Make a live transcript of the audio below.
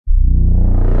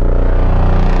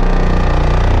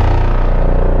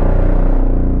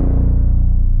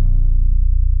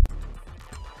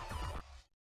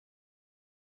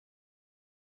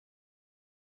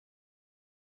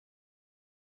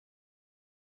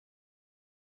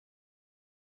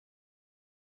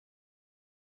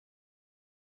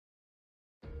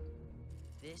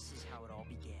This is how it all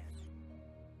began.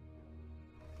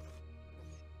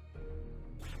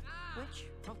 Which,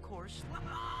 of course,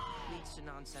 leads to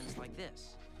nonsense like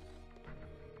this.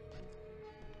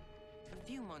 A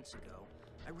few months ago,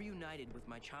 I reunited with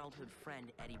my childhood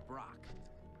friend Eddie Brock.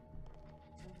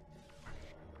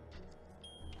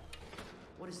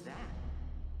 What is that?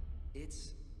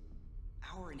 It's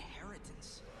our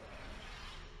inheritance.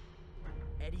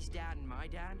 Eddie's dad and my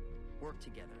dad worked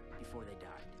together before they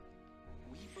died.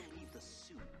 We believe the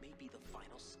suit may be the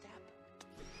final step.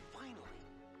 Finally,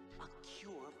 a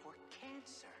cure for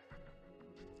cancer.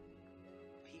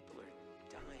 People are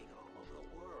dying all over the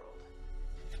world.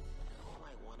 And all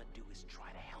I want to do is try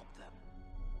to help them.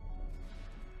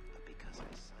 But because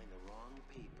I signed the wrong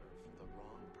paper for the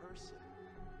wrong person,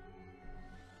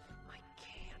 I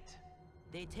can't.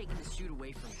 They had taken the suit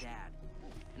away from Dad,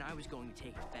 and I was going to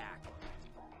take it back.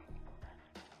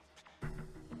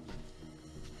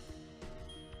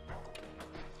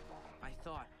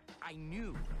 I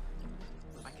knew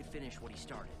I could finish what he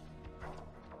started.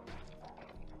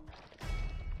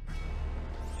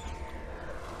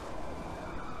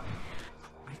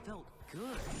 I felt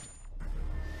good.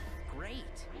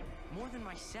 Great. More than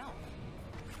myself.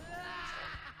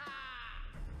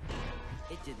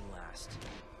 It didn't last.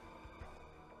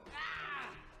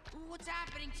 What's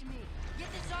happening to me?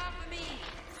 Get this off of me!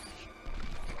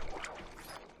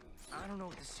 I don't know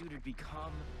what the suit had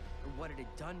become or what it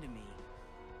had done to me.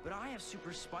 But I have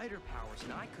super spider powers,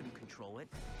 and I couldn't control it,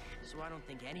 so I don't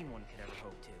think anyone could ever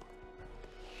hope to.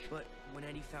 But when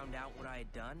Eddie found out what I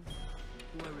had done,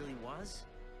 who I really was,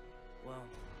 well,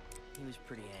 he was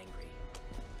pretty angry.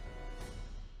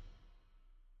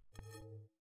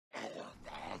 Our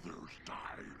fathers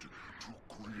died to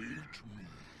create me,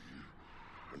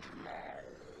 and now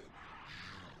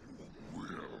you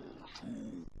will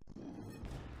too.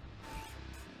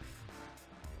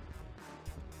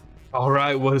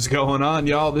 Alright, what is going on,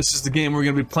 y'all? This is the game we're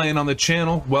going to be playing on the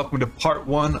channel. Welcome to part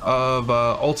 1 of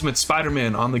Ultimate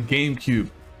Spider-Man on the GameCube.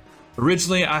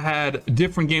 Originally, I had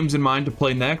different games in mind to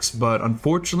play next, but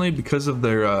unfortunately, because of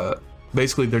their,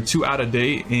 basically, they're too out of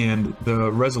date, and the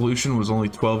resolution was only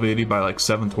 1280 by like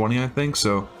 720, I think,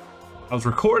 so I was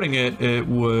recording it, it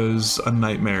was a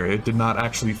nightmare. It did not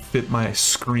actually fit my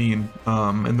screen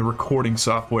in the recording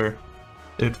software.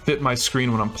 It fit my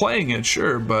screen when I'm playing it,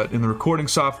 sure, but in the recording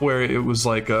software, it was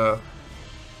like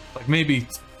maybe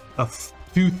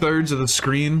 2/3 of the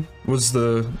screen was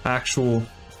the actual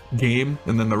game,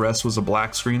 and then the rest was a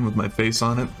black screen with my face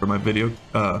on it for my video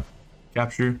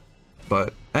capture.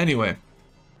 But anyway,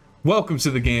 welcome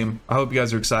to the game. I hope you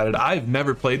guys are excited. I've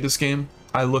never played this game.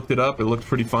 I looked it up. It looked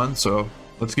pretty fun, so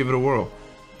let's give it a whirl.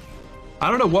 I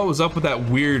don't know what was up with that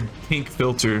weird pink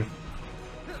filter.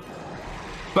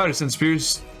 Spider-Sense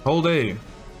Spears, hold A.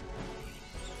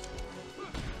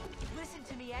 Listen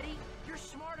to me, Eddie. You're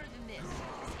smarter than this.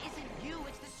 This isn't you,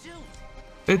 it's the suit.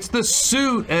 It's the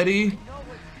suit, Eddie. I know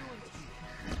what's doing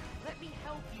to you. Let me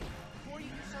help you before you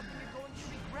do something you're going to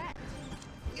regret.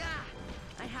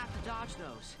 I have to dodge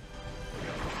those.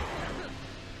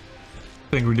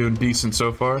 I think we're doing decent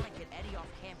so far. Get Eddie off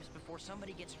campus before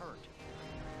somebody gets hurt.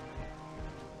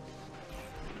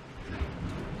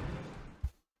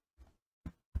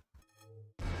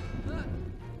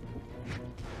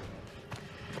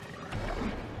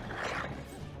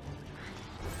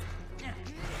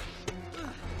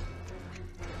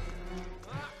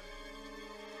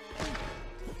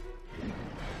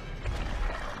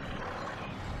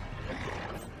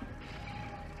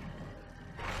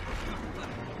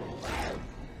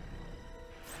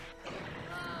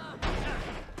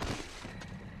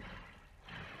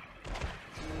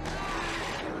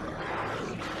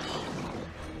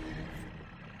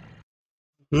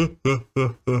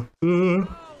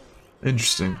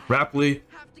 Interesting. Rapidly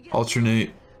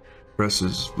alternate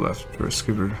presses left for a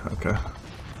scooter. Okay.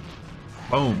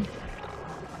 Boom.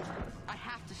 I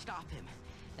have to stop him.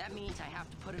 That means I have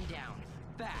to put him down.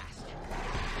 Fast.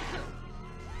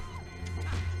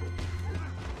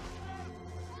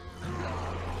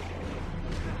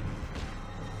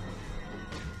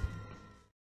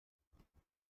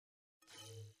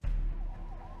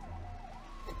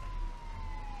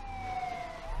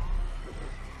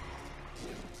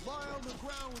 Lie on the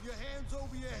ground with your hands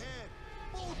over your head.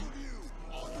 Both of you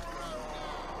on the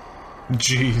ground now.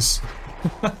 Jeez.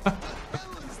 What the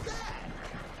hell is that?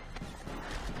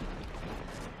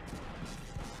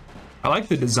 I like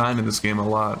the design of this game a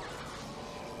lot.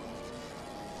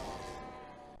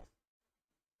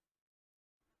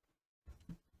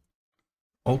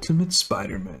 Ultimate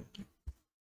Spider-Man.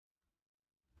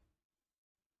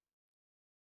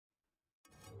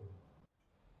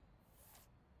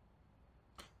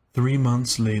 3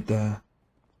 months later.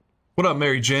 What up,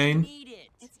 Mary Jane? Eat it.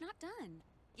 It's not done.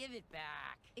 Give it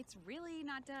back. It's really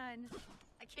not done.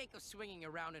 I can't go swinging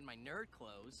around in my nerd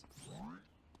clothes.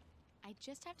 I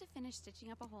just have to finish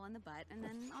stitching up a hole in the butt, and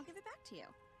then I'll give it back to you.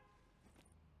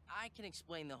 I can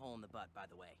explain the hole in the butt, by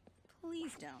the way.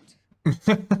 Please don't.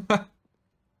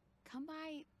 Come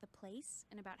by the place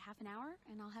in about half an hour,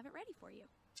 and I'll have it ready for you.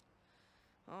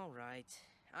 All right.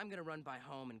 I'm gonna run by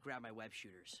home and grab my web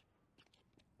shooters.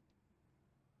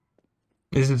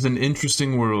 This is an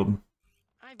interesting world.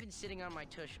 I've been sitting on my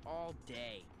tush all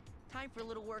day. Time for a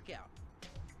little workout.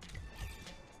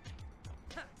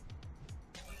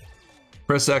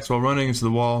 Press X while running into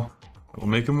the wall. It will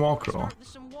make him wall crawl. Start with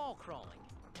some wall crawling.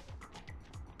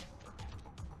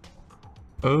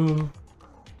 Oh.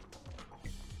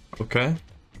 Okay.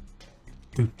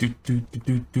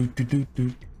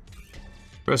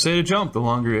 Press A to jump. The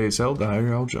longer A is held, the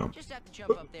higher I'll jump. Just have to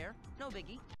jump up there. No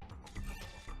biggie.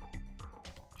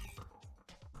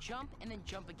 Jump and then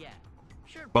jump again.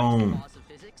 Sure, it breaks the Boom. laws of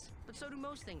physics, but so do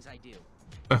most things I do.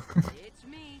 It's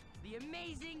me, the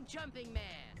amazing jumping man.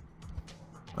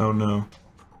 Oh no.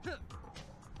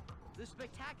 The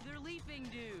spectacular leaping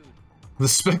dude. The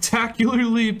spectacular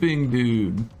leaping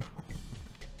dude.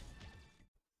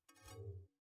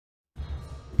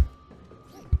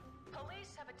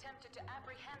 Police have attempted to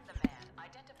apprehend the man,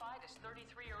 identified as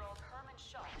 33-year-old Herman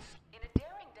Schultz. In a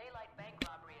daring daylight bank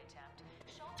robbery attempt,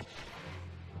 Schultz...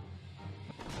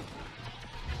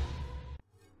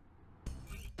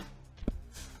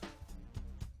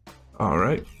 All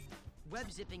right.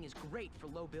 Web zipping is great for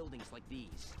low buildings like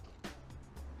these.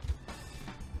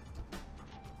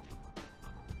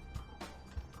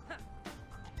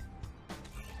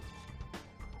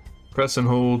 Press and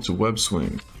hold to web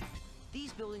swing.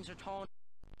 These buildings are tall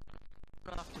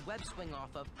enough to web swing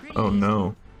off of pretty Oh easy.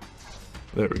 no.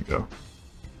 There we go.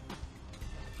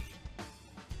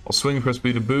 I'll swing and press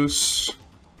B to boost.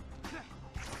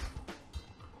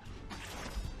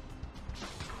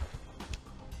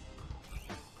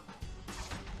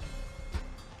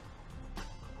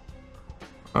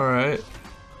 Alright.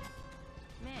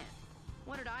 Man,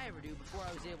 what did I ever do before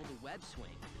I was able to web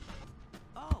swing?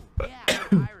 Oh, yeah,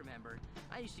 I remember.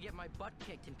 I used to get my butt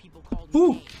kicked and people called me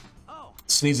Ooh. names. Oh,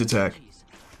 Sneeze attack. wedgies.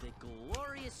 The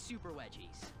glorious super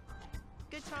wedgies.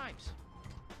 Good times.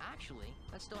 Actually,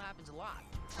 that still happens a lot.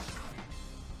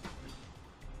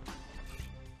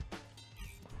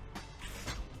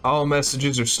 All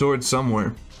messages are stored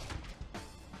somewhere.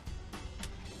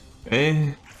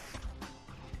 Eh.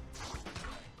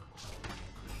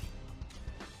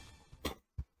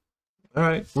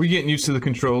 Alright, we're getting used to the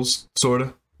controls,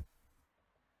 sorta.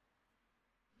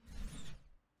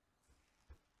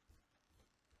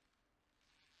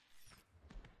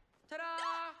 Ta-da!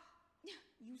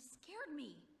 You scared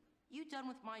me. You done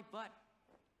with my butt?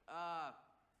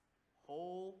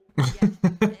 Hole? Yeah,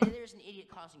 there's an idiot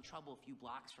causing trouble a few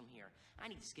blocks from here. I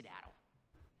need to skedaddle.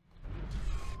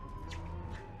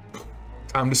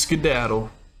 Time to skedaddle.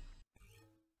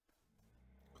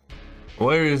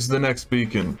 Where is the next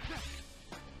beacon?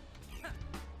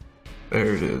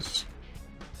 There it is.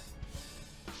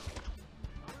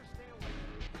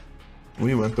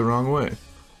 We went the wrong way.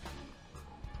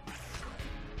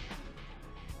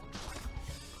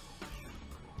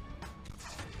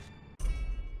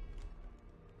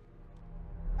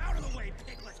 Out of the way,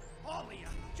 Piglet! All of you!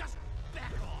 Just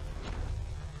back off!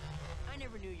 I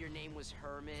never knew your name was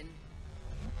Herman.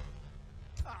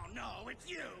 Oh no, it's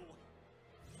you!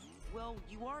 Well,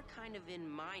 you are kind of in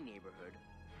my neighborhood,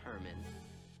 Herman.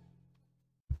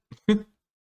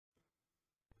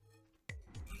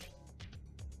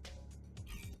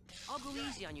 I'll go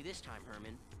easy on you this time,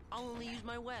 Herman. I'll only use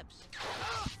my webs.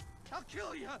 I'll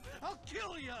kill you! I'll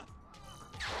kill you!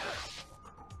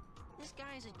 This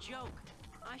guy is a joke.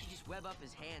 I should just web up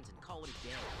his hands and call it a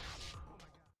day.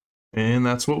 And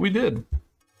that's what we did.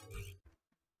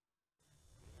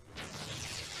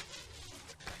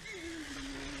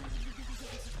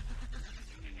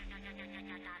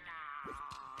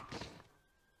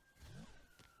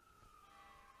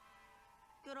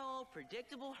 Good old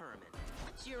predictable Herman.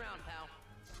 See you around, pal.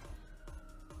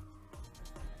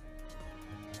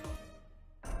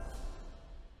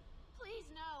 Please,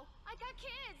 no. I got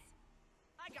kids.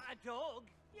 I got a dog.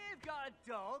 You've got a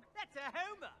dog. That's a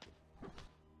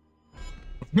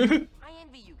Homer. I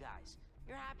envy you guys.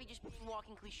 You're happy just being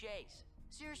walking cliches.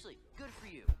 Seriously, good for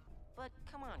you. But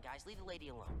come on, guys, leave the lady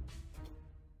alone.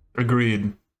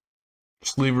 Agreed.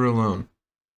 Just leave her alone.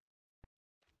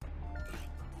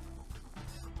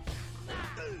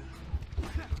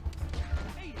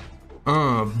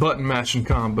 Button matching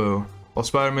combo. While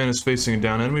Spider-Man is facing a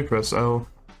down enemy, press L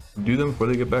to do them before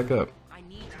they get back up. I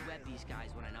need to web these guys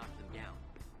when I knock them down,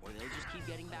 or they'll just keep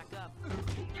getting back up.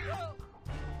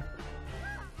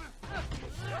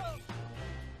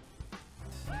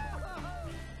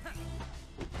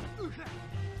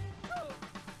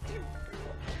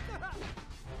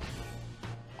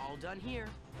 All done here.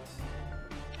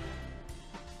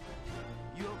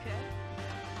 You okay?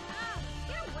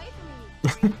 Get away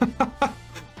from me!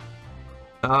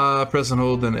 Press and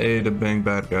hold then A to bang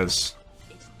bad guys.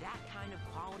 It's that kind of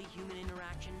quality human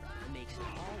interaction that makes it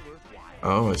all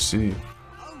worthwhile. Oh, I see.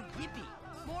 Oh, yippee!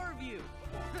 More of you!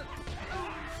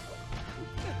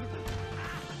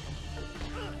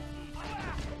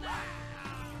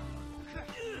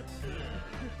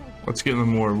 Let's get in a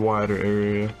more wider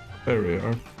area. There we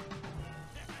are.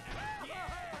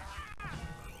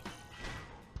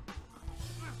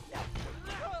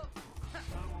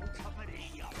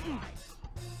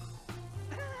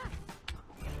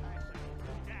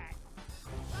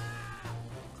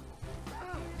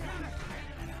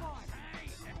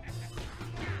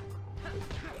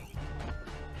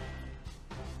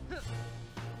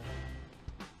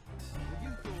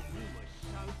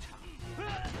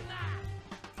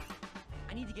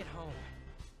 I need to get home.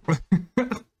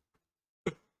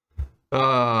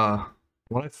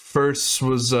 When I first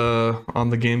was on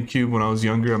the GameCube when I was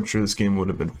younger, I'm sure this game would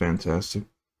have been fantastic.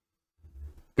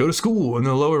 Go to school. In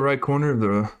the lower right corner of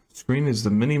the screen is the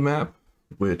mini map,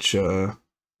 which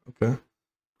okay.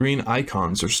 Green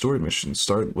icons are story missions,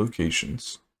 start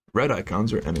locations. Red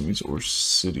icons are enemies or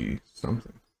city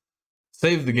something.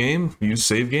 Save the game. Use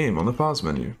save game on the pause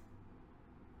menu.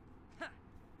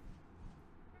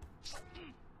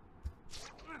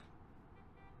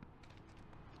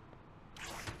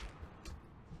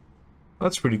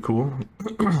 That's pretty cool.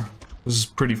 This is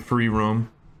pretty free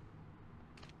roam.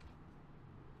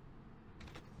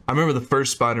 I remember the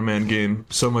first Spider-Man game,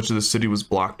 so much of the city was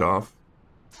blocked off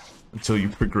until you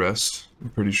progressed, I'm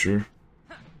pretty sure.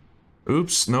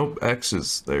 Oops, nope,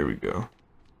 X's. There we go.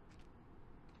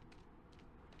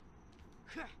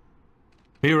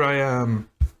 Here I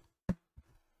am.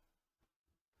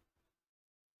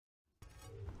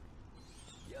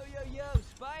 Yo,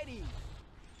 Spidey!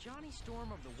 Johnny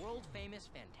Storm of the world-famous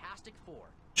Fantastic Four.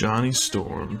 Johnny What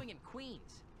Storm. are you doing in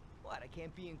Queens? What, I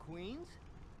can't be in Queens?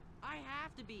 I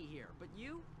have to be here, but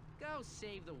you go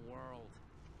save the world.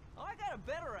 Oh, I got a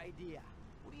better idea.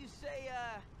 What do you say,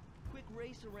 quick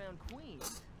race around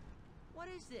Queens? What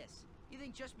is this? You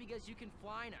think just because you can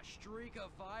fly in a streak of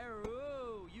fire,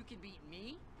 ooh, you can beat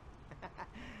me?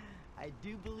 I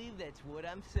do believe that's what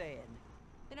I'm saying.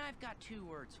 Then I've got 2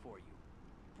 words for you.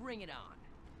 Bring it on.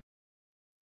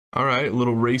 Alright,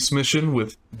 little race mission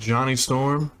with Johnny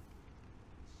Storm.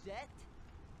 Set,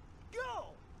 go!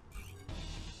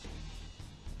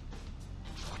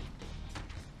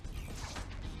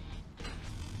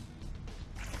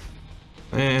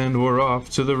 And we're off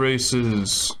to the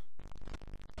races.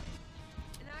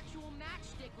 An actual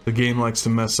matchstick with The game likes to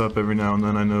mess up every now and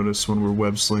then, I notice, when we're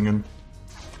web slinging.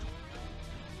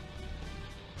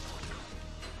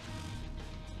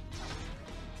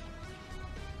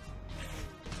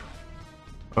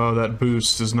 Oh, that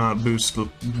boost does not boost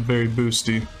very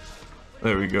boosty.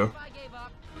 There we go. if I gave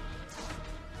up.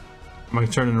 Am I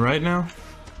turning right now?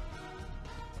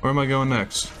 Where am I going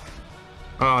next?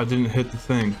 Oh, I didn't hit the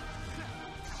thing.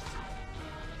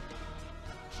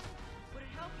 Would it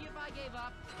help you if I gave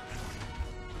up?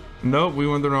 Nope, we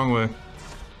went the wrong way.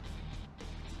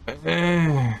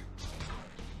 Eh.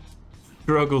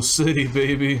 Struggle City,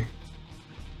 baby.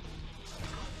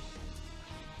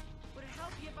 Would it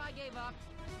help you if I gave up?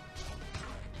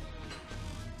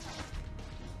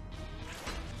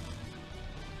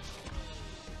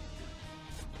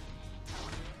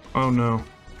 Oh no.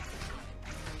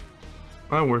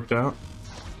 That worked out.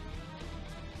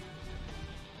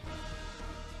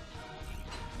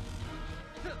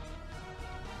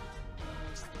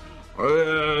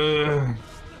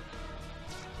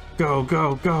 Go,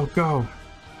 go, go, go.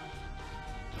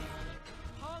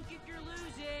 Honk if you're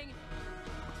losing.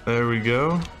 There we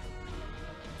go.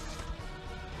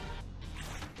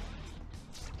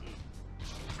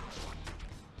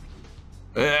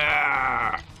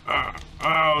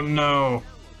 Oh no.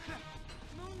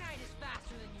 Moon Knight is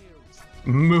faster than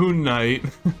you. Moon Knight.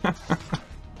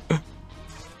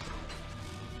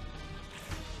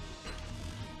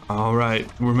 All right,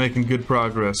 we're making good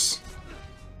progress.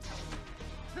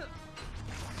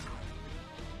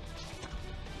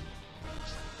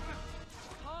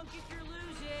 Honk if you're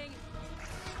losing.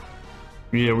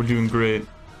 Yeah, we're doing great.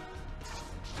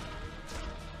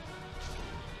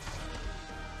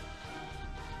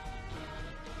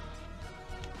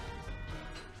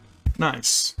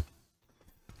 Nice.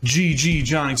 GG,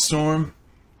 Johnny Storm.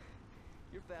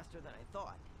 You're faster than I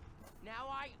thought. Now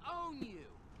I own you.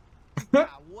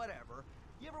 Whatever.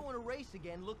 You ever want to race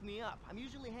again, look me up. I'm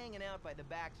usually hanging out by the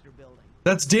Baxter building.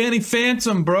 That's Danny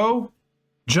Phantom, bro.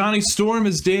 Johnny Storm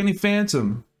is Danny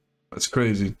Phantom. That's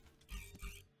crazy.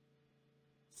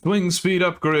 Swing speed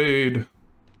upgrade.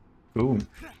 Cool.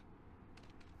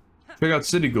 Check out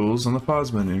city goals on the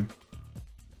pause menu.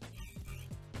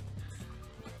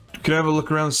 You can have a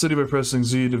look around the city by pressing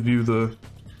Z to view the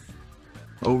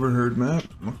overheard map.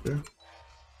 Okay.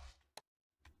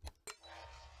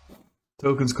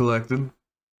 Tokens collected.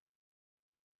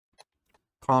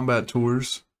 Combat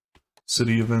tours.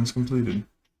 City events completed.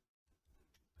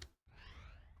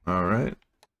 Alright.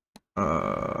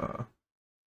 That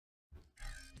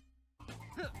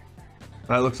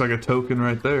looks like a token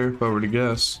right there, if I were to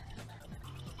guess.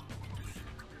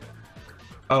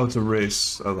 Oh, it's a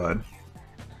race. I lied.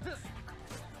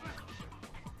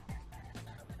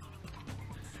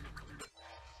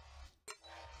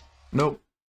 Nope.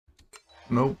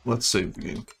 Nope. Let's save the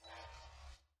game.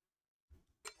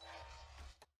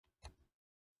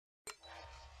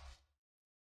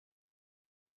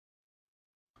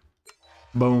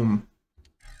 Boom.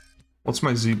 What's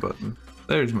my Z button?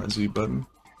 There's my Z button.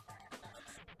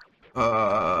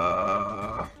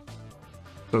 So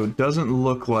it doesn't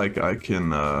look like I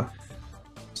can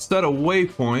set a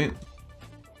waypoint.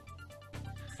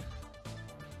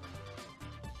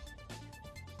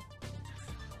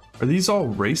 Are these all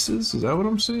races? Is that what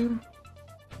I'm seeing?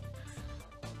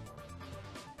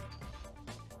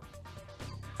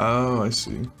 Oh, I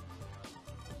see.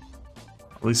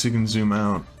 At least you can zoom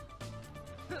out.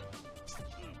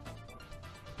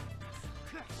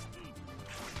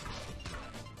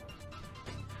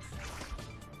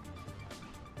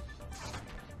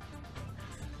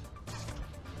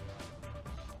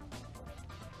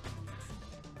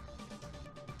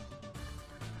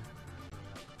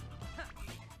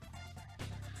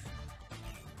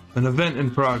 An event in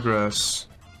progress.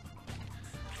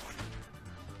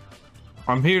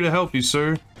 I'm here to help you,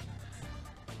 sir.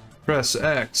 Press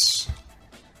X.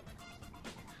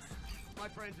 My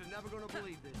friends are never gonna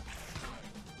believe this.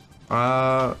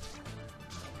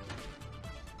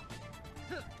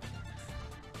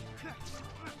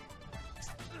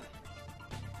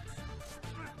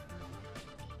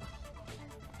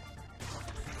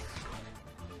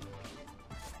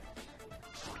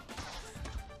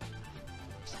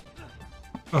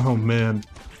 Oh man.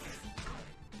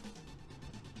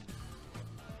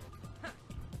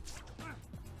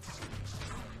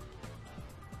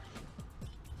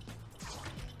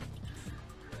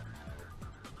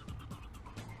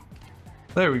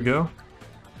 There we go.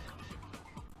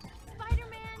 Spider-Man,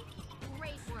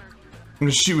 great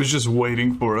work. She was just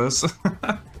waiting for us.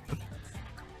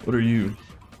 What are you?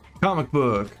 Comic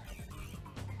book.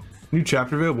 New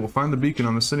chapter available. Find the beacon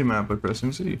on the city map by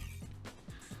pressing C.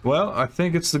 Well, I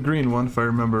think it's the green one if I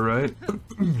remember right.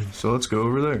 So let's go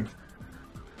over there.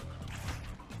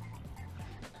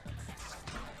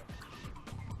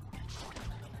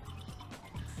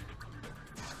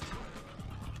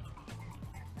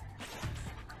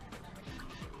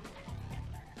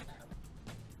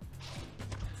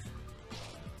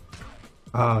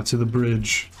 Ah, to the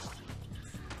bridge.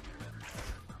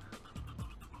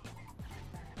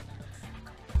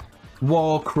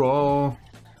 Wall crawl.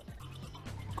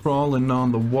 Crawling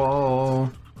on the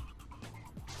wall.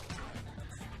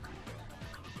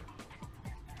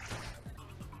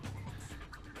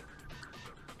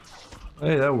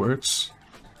 Hey, that works.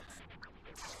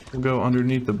 We'll go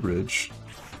underneath the bridge.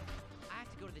 I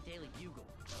have to go to the Daily Bugle.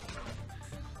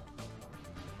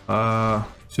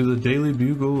 To the Daily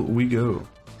Bugle we go.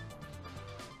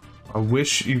 I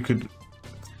wish you could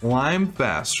climb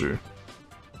faster.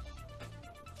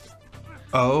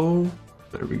 Oh,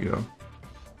 there we go.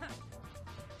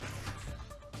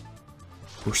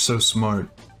 We're so smart.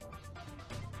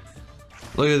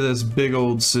 Look at this big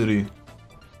old city.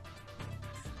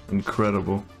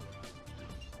 Incredible.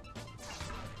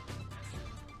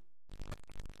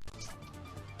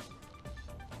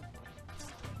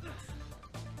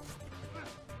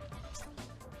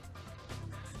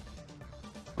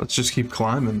 Let's just keep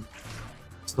climbing.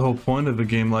 That's the whole point of a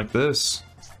game like this.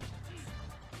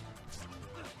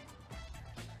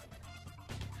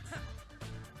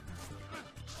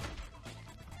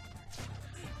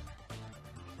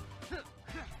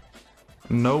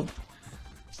 Nope.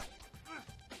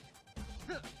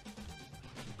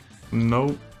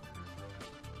 Nope.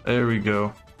 There we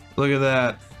go. Look at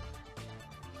that.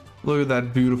 Look at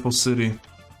that beautiful city.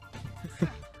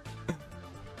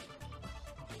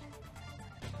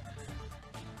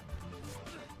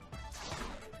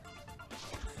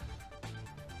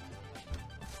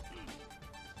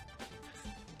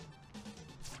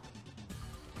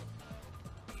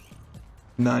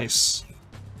 Nice.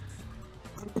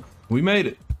 We made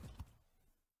it.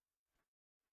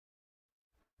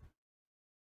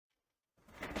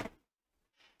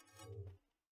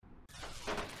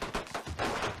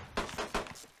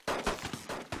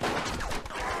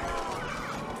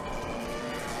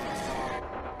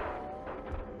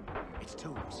 It's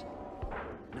Toombs.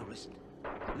 No, listen.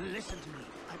 Listen to me.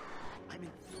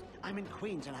 I'm in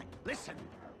Queens and listen.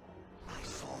 I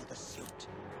saw the suit.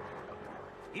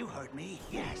 You heard me?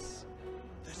 Yes.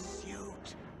 The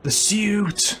suit. The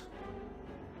suit.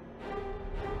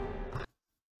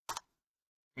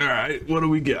 All right, what do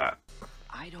we got?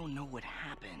 I don't know what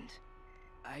happened.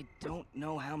 I don't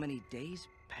know how many days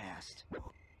passed.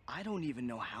 I don't even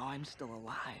know how I'm still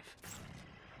alive.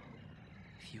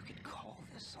 If you could call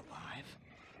this alive.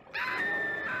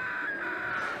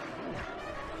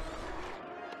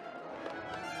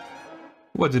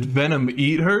 What, did Venom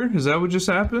eat her? Is that what just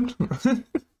happened?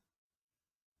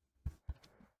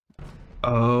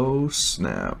 Oh,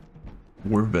 snap.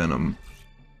 We're Venom.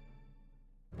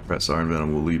 Press R and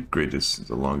Venom will leap great distance.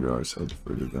 The longer R is held, the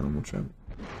further Venom will travel.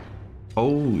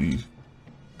 Holy.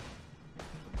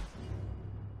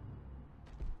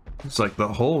 It's like the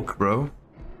Hulk, bro.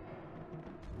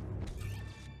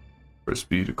 Press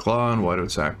B to claw and Y to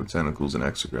attack with tentacles and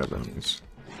X to grab enemies.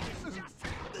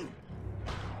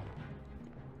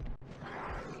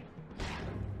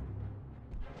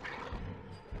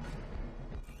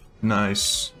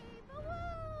 Nice.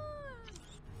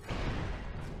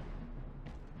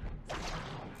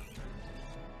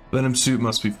 Venom suit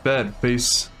must be fed.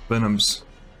 Face Venom's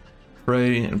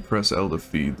prey and press L to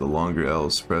feed. The longer L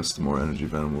is pressed, the more energy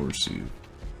Venom will receive.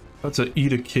 That's to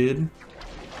eat a kid.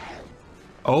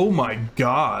 Oh my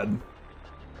god.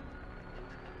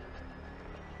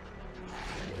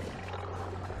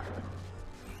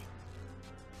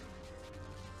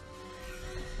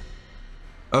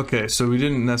 Okay, so we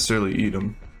didn't necessarily eat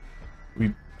him.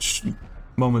 We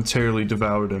momentarily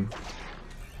devoured him.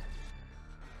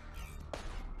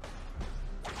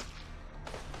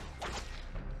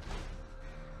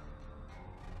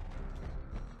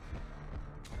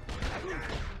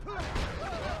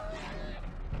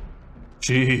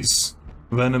 Jeez,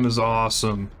 Venom is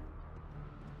awesome.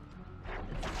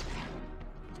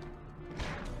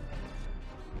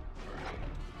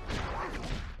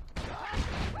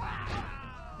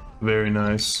 Very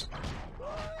nice.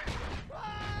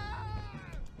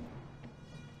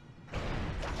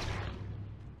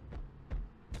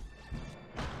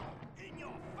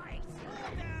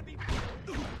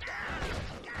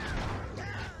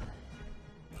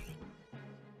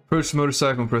 Approach the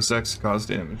motorcycle and press X to cause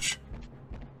damage.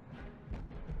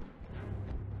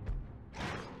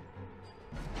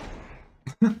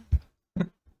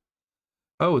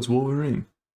 Oh, it's Wolverine.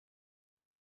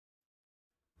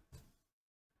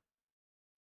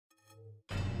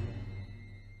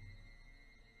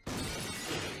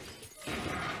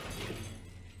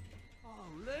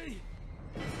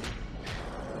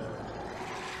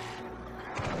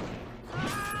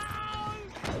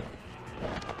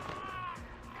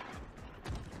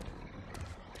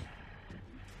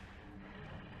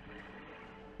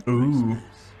 Ooh.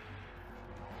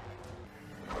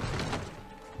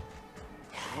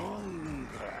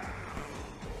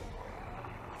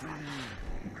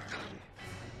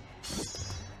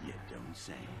 You don't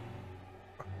say.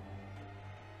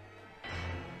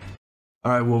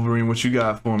 All right, Wolverine, what you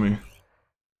got for me?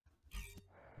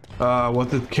 What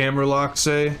did camera lock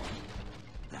say?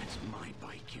 That's my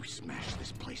bike you smashed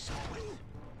this place up with.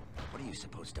 What are you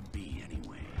supposed to be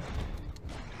anyway?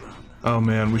 Oh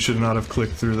man, we should not have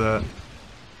clicked through that.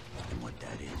 And what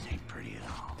that is ain't pretty at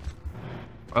all.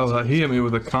 Oh, he hit me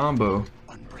with a combo.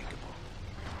 Unbreakable.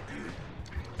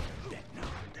 Dead now.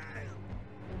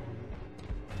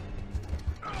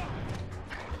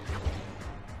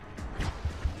 You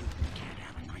can't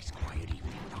have a nice quiet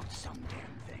evening without some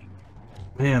damn thing.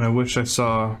 Man, I wish I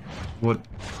saw what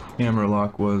camera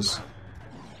lock was.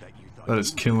 That is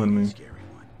killing me.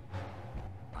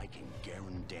 I can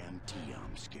guarantee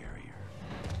I'm scarier.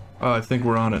 Oh, I think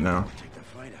we're on it now. Take the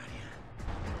fight out of you.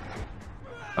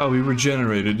 Oh, he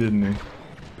regenerated, didn't he?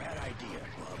 Bad idea,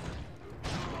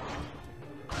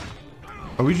 bub.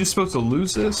 Are we just supposed to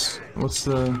lose this? What's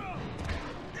the...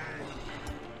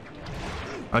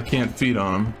 I can't feed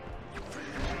on him.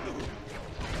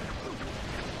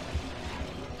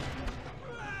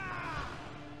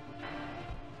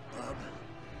 Bub,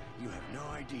 you have no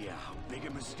idea how big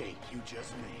a mistake you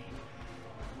just made.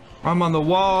 I'm on the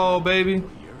wall, baby.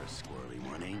 You're a squirrely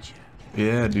one, ain't you?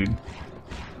 Yeah, dude.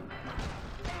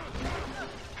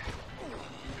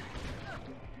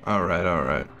 Alright,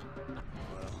 alright.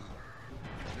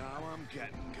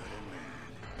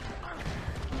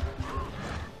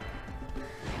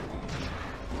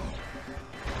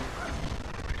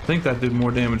 think that did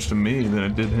more damage to me than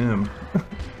it did him.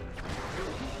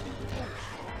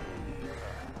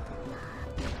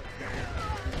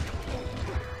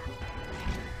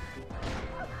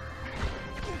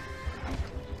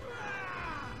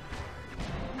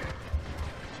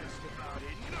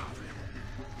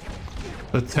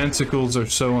 The tentacles are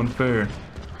so unfair.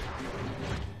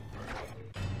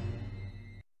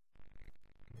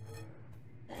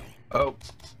 Oh,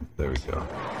 there we go.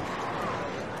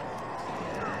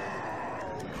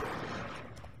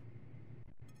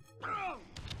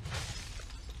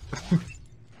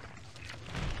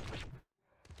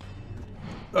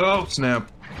 Oh,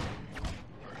 snap.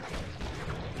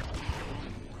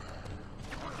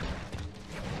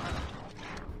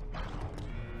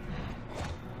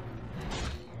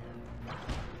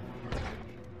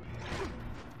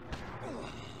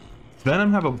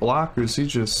 Venom have a block, or is he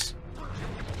just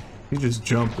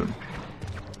jumping?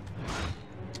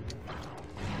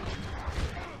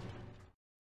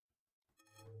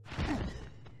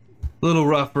 A little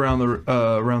rough around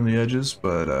the edges,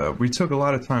 but we took a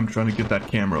lot of time trying to get that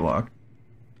camera lock.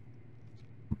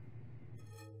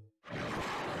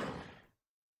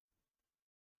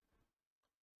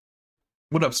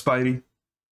 What up, Spidey?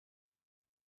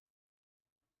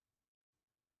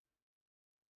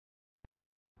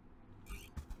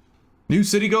 New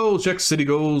city goals. Check city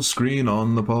goals screen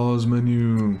on the pause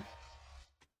menu.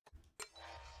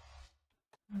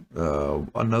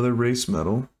 Another race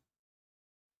medal.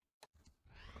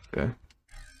 Okay.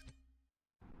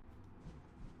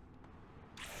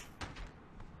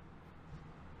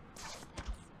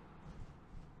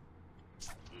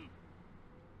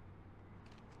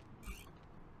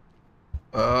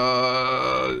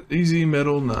 Easy,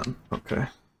 middle, none. Okay.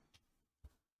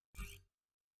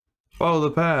 Follow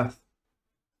the path.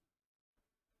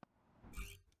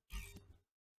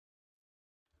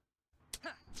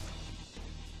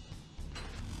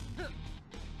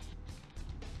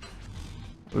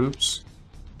 Oops.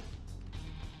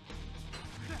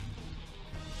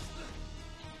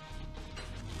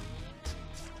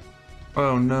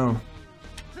 Oh no.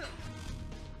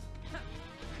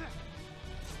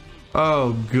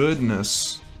 Oh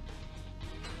goodness.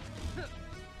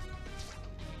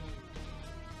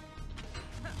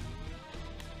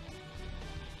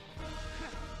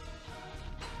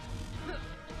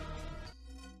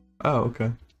 Oh,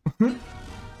 okay.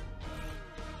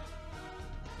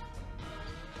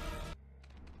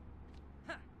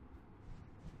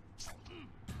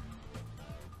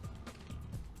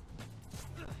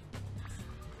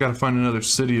 Gotta find another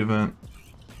city event.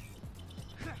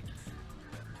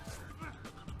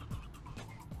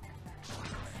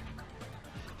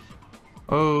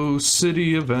 Oh,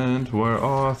 city event, where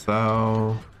art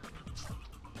thou?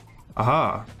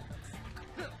 Aha.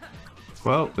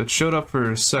 Well, it showed up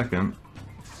for a second.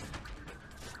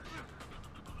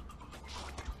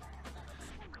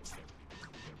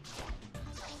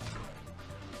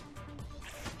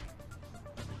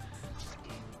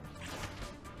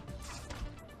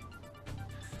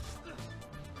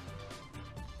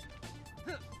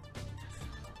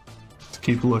 Let's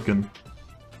keep looking.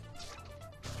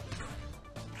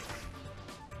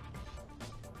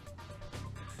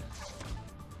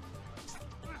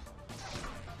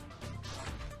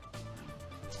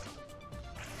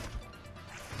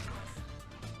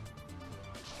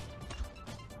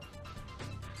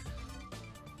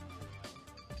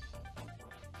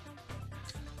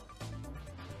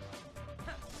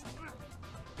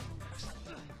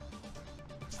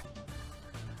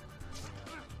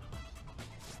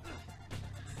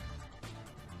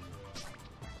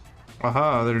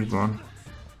 Aha, there's one.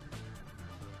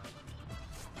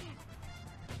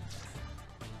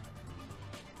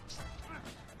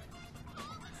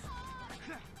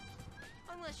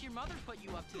 Unless your mother put you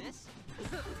up to this.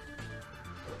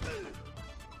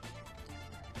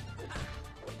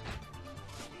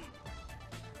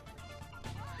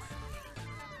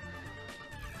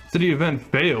 City event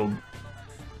failed.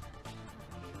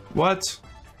 What?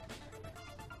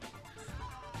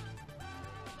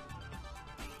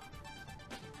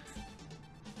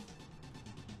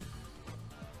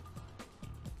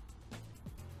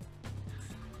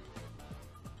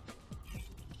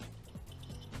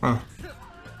 Huh.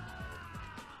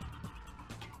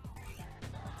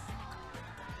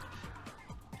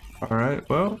 Alright,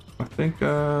 well, I think,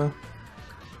 I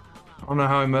don't know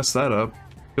how I messed that up.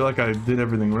 I feel like I did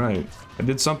everything right. I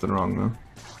did something wrong,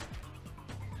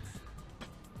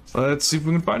 though. Let's see if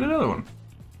we can find another one.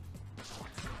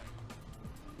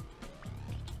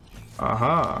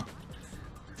 Aha.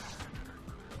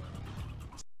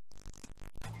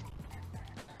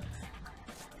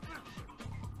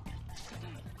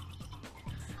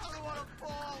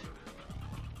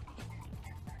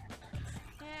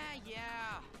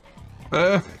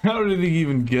 Yeah. How did he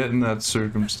even get in that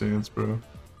circumstance, bro?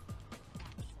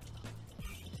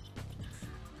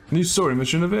 New story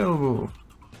mission available.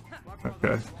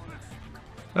 Okay.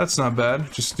 That's not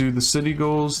bad. Just do the city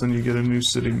goals, then you get a new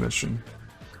city mission.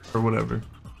 Or whatever.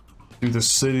 Do the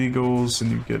city goals,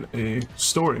 and you get a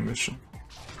story mission.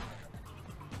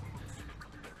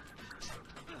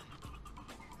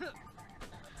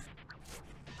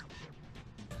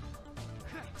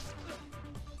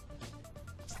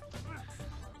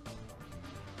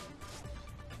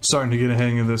 Starting to get a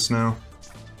hang of this now.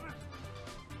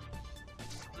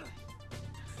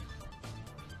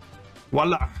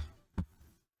 Voila!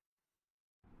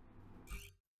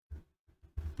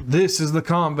 This is the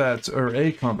combat, or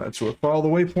a combat tour. Follow the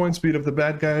waypoints, beat up the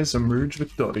bad guys, emerge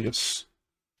victorious.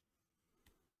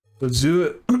 Let's do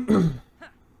it.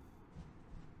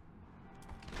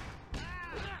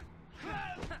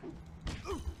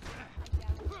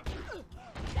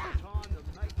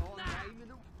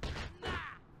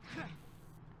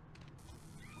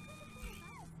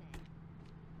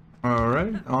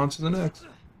 Alright, on to the next.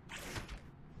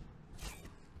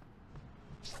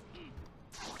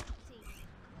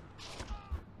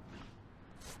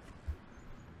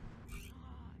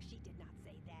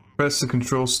 Press the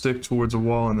control stick towards a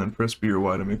wall and then press B or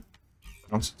Y to make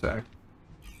bounce attack.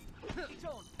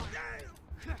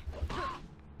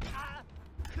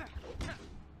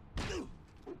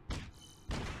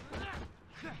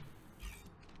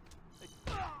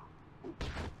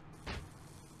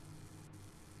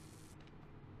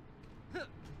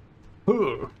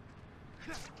 Huh.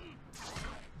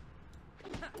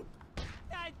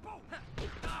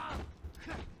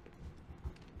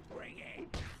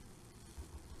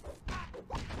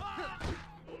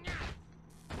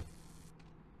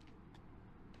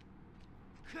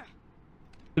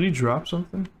 Did he drop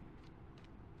something?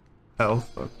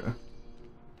 Health? Okay.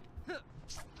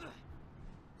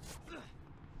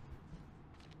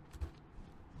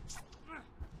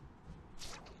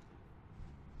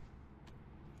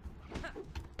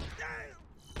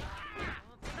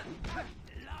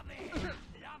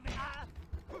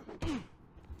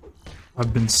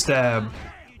 I've been stabbed.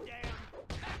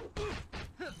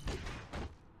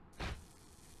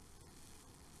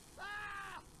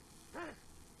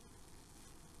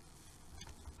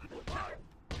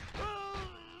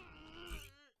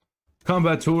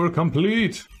 Combat tour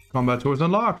complete. Combat tour is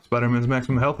unlocked. Spider-Man's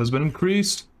maximum health has been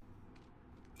increased.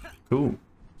 Cool.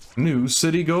 New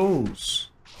city goals.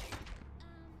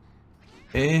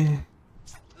 Keep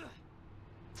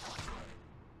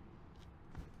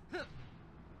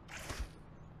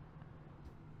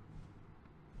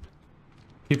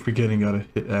forgetting gotta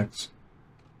hit X.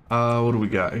 What do we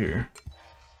got here?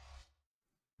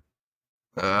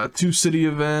 2 city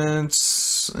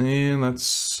events, and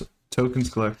that's tokens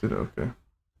collected, okay.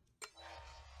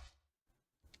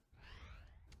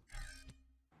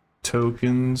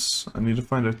 Tokens, I need to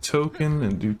find a token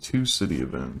and do 2 city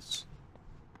events.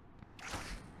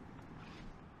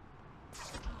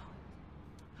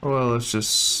 Well, let's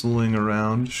just sling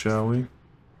around, shall we?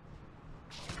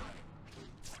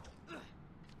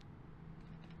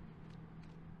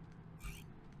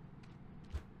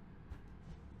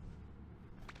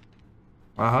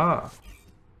 Aha!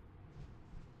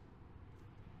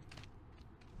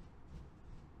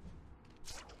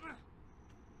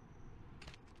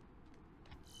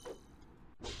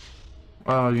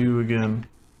 Oh, you again.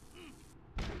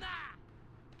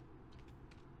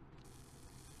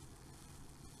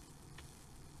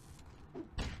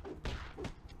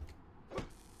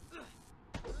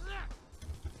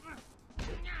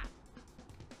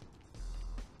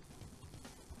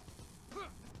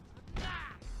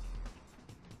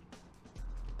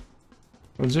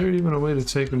 Was there even a way to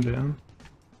take him down?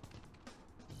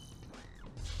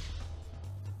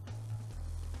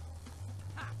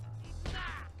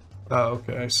 Oh,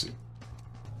 okay, I see.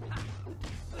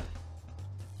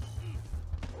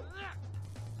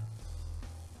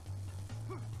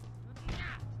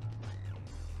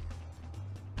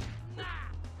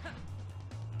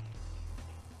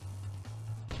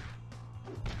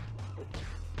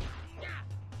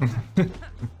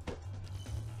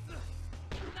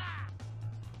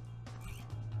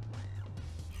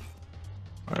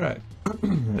 Alright.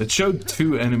 It showed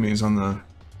 2 enemies on the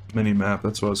mini-map,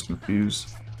 that's why I was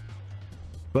confused.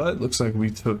 But looks like we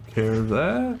took care of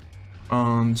that.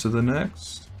 On to the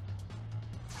next.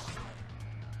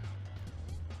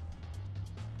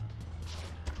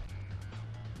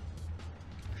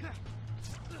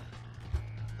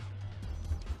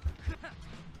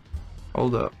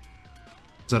 Hold up.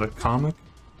 Is that a comic?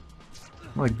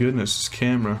 My goodness, this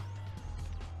camera.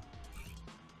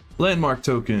 Landmark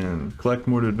token. Collect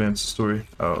more to advance the story.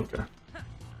 Oh, okay.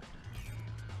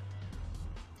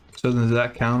 So does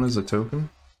that count as a token?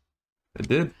 It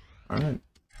did. Alright.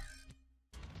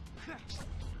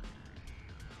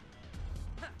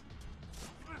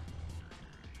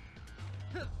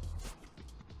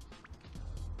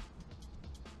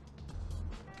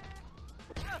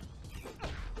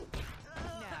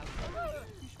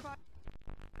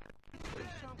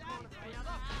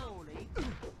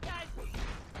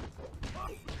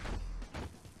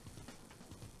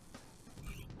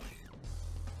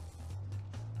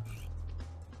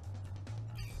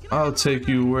 I'll take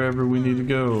you wherever we need to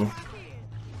go.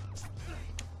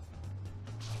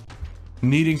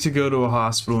 Needing to go to a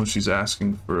hospital and she's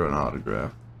asking for an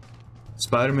autograph.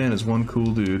 Spider-Man is one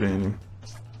cool dude, ain't he?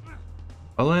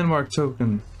 A landmark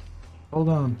token. Hold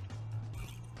on.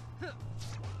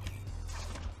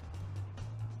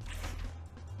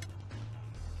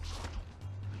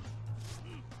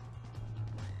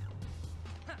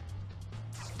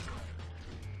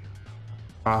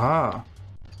 Aha.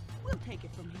 We'll take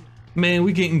it from here. Man,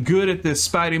 we getting good at this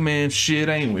Spider-Man shit,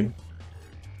 ain't we?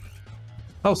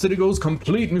 Oh, City Goals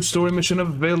complete. New story mission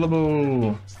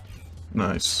available.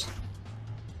 Nice.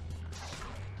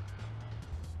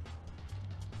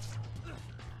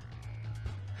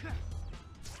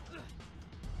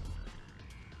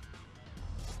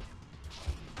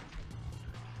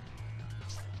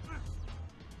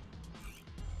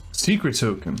 Secret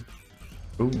token.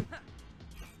 Ooh.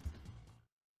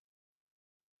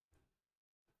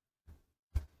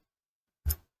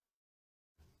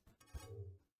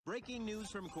 Breaking news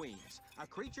from Queens. A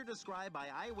creature described by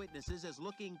eyewitnesses as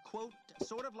looking, quote,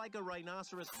 sort of like a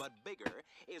rhinoceros but bigger,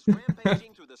 is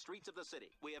rampaging through the streets of the city.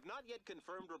 We have not yet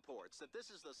confirmed reports that this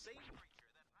is the same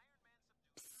creature that Iron Man...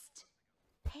 Psst.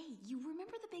 Hey, you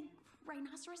remember the big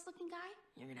rhinoceros-looking guy?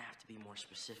 You're gonna have to be more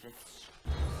specific.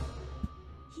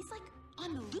 He's like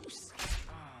on the loose.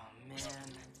 Oh, man.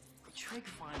 Trig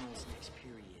finals next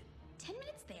period. 10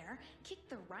 minutes there, kick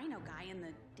the rhino guy in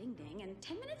the ding-ding, and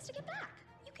 10 minutes to get back.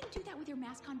 You can do that with your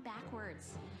mask on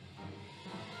backwards.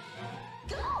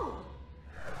 Go!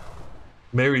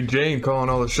 Mary Jane calling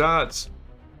all the shots.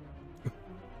 Oh,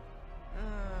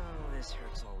 this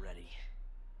hurts already.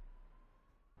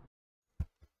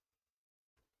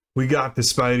 We got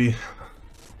this, Spidey.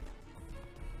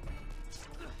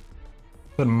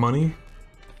 That money?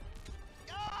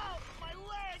 Oh, my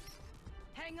legs!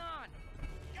 Hang on!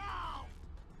 Go!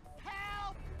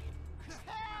 Help!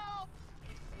 Help!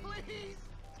 Please!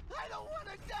 I don't want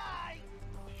to die!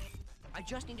 I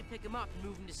just need to pick him up and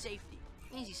move him to safety.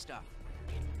 Easy stuff.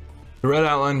 The red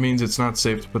outline means it's not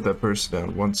safe to put that person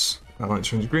down. Once outline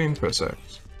turns green, press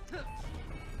X.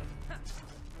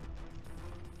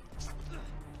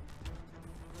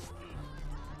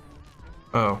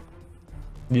 Oh.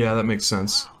 Yeah, that makes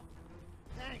sense.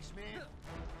 Thanks, man.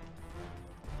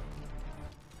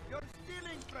 You're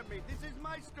stealing from me. This is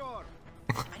my store.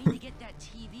 I need to get that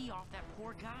TV off that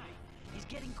poor guy. He's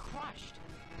getting crushed.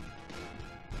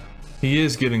 He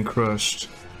is getting crushed.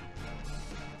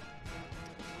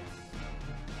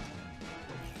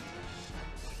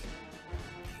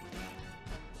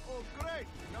 Oh, great.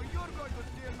 Now you're going to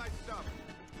steal my stuff.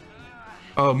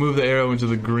 Oh, move the arrow into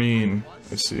the green.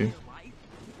 I see.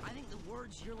 I think the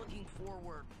words you're looking for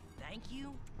were thank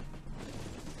you.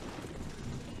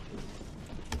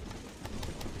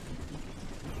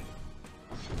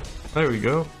 There we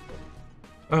go.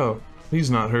 Oh, he's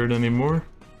not hurt anymore.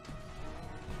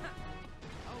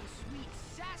 Oh, sweet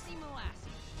sassy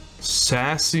molasses.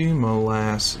 Sassy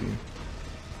Molassie.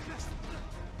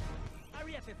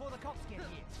 Hurry up before the cops get here.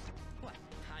 What?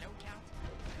 I don't count.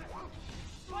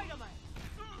 Spider-Man!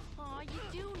 Aw, you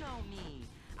do know me.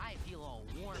 I feel all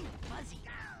warm and fuzzy.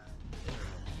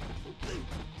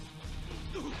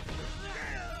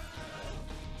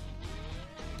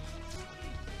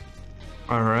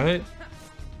 All right.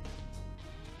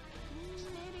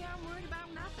 Maybe I'm worried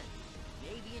about nothing.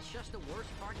 Maybe it's just the worst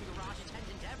parking garage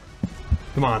attendant ever.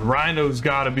 Come on, Rhino's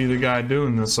got to be the guy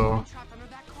doing this all. Trapped under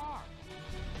that car.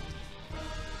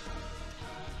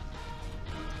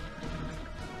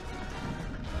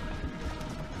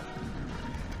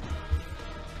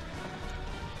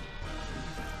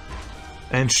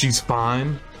 And she's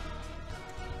fine.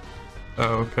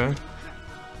 Oh, okay.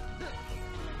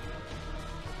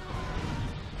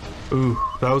 Ooh,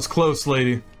 that was close,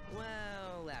 lady.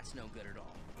 Well, that's no good at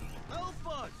all. Help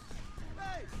us!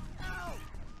 Hey! Ow!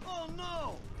 Oh,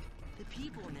 no! The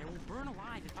people in there will burn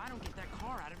alive if I don't get that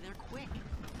car out of there quick.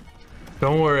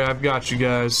 Don't worry, I've got you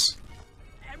guys.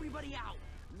 Everybody out.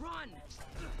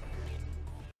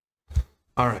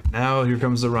 Alright, now here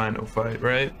comes the Rhino fight,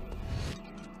 right?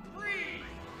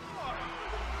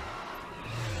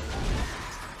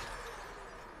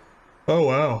 Oh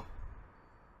wow.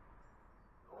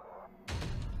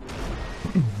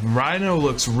 Rhino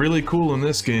looks really cool in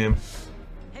this game.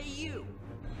 Hey you!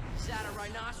 Is that a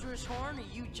rhinoceros horn or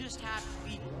you just have to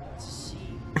be... See?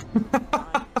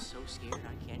 I'm so scared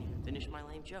I can't even finish my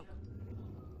lame joke.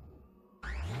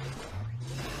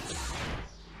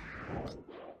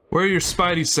 Where are your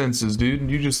spidey senses,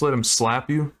 dude? You just let him slap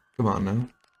you? Come on now.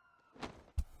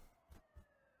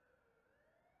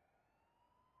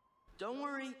 Don't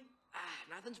worry.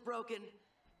 Nothing's broken.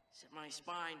 Except my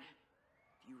spine.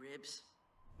 A few ribs.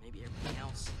 Maybe everything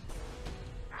else.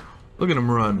 Look at him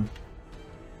run.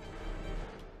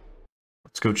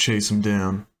 Let's go chase him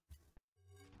down.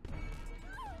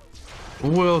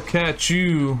 We'll catch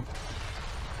you.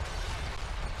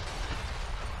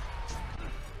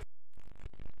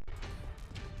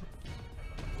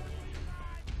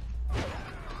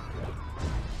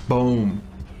 Boom.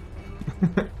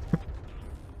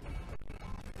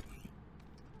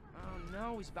 Oh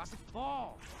no, he's about to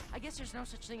fall. I guess there's no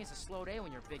such thing as a slow day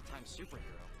when you're a big-time superhero.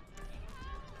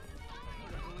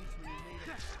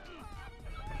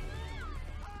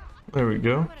 There we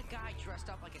go. How about a guy dressed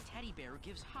up like a teddy bear who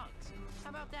gives hugs? How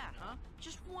about that, huh?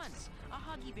 Just once. A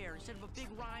huggy bear instead of a big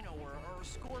rhino or a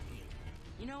scorpion.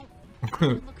 You know, I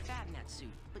would look fat in that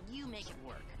suit, but you make it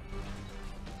work.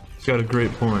 He's got a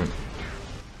great point.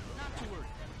 Not to worry.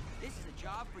 This is a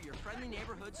job for your friendly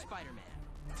neighborhood Spider-Man.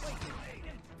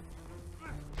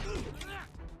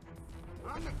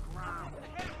 On the ground.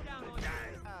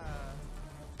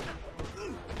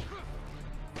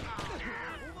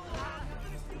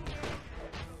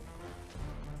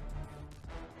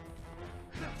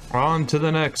 On to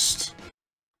the next.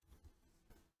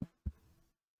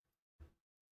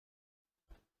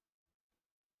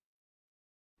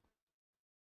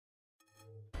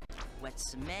 Wet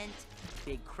cement,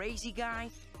 big crazy guy,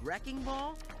 wrecking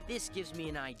ball. This gives me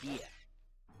an idea.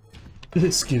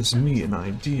 This gives me an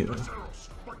idea.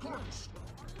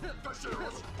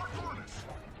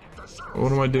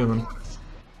 What am I doing?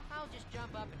 I'll just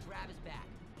jump up and grab his back.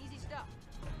 Easy stuff.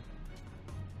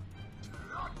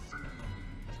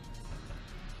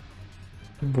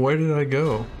 Where did I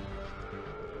go?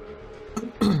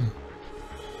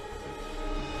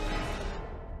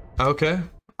 Okay.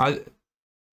 I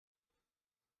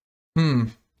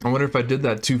wonder if I did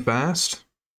that too fast.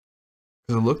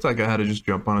 Because it looked like I had to just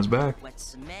jump on his back. Wet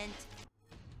cement.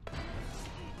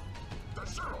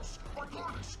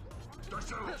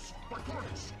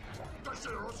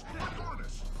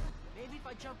 Maybe if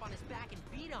I jump on his back and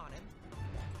beat on him.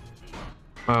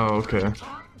 Oh, okay.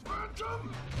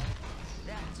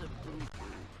 That's a boo.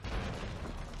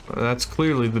 That's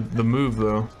clearly the move,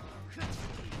 though.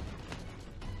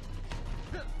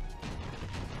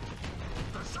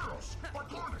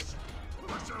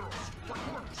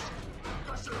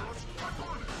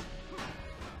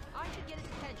 I should get his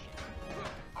attention.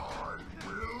 I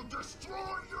will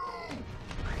destroy you!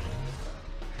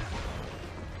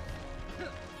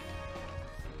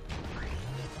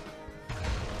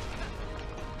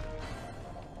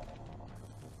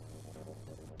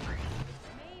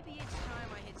 Maybe it's time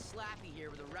I hit Slappy here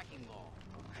with a wrecking ball.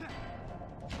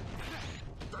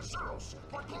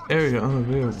 Area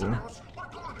unavailable.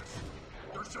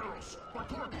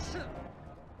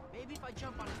 Maybe if I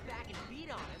jump on his back and beat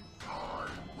on him. I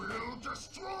will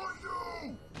destroy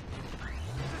you!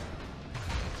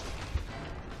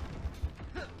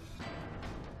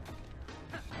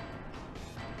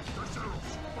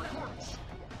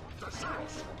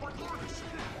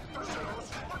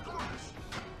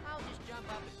 I'll just jump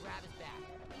up and grab his back.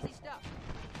 Easy stuff.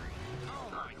 Oh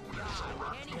my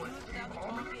god, can he do it without me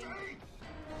talking?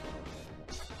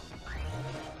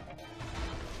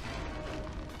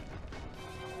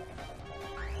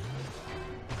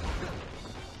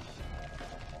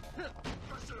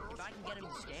 If I can get him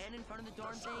to stand in front of the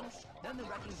darn thing, then the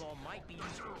wrecking ball might be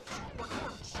useful.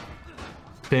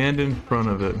 Stand in front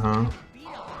of it, huh? Beat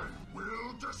on him. I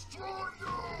will destroy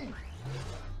you!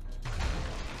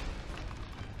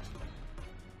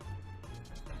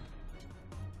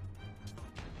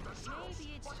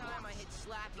 Maybe it's time I hit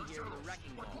Slappy here with a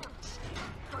wrecking ball.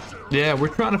 Yeah, we're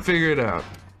trying to figure it out.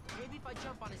 Maybe if I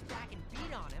jump on his back and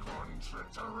beat on him.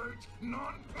 Untriterate,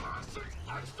 non-plastic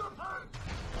extrovert!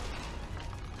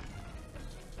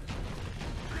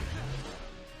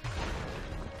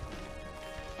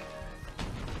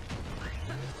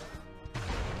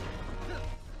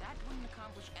 That wouldn't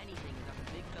accomplish anything without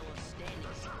the big fella standing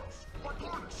there.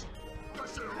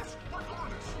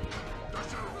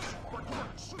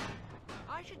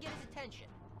 attention.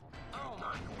 Oh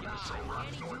my god,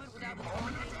 can he do it without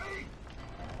talking?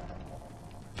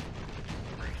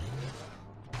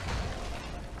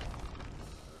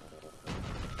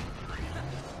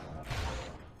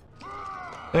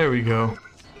 There we go.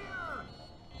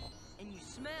 And you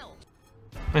smell.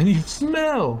 And you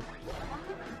smell.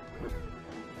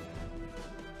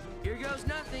 Here goes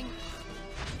nothing.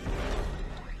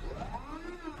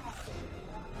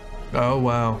 Oh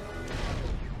wow.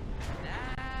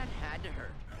 That had to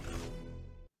hurt.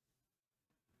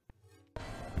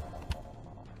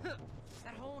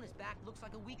 That hole in his back looks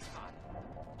like a weak spot.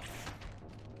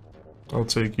 I'll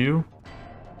take you.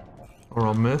 Or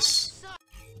I'll miss.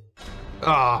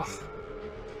 Ah.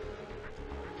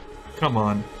 Come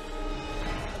on.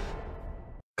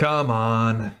 Come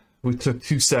on. We took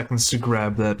 2 seconds to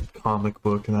grab that comic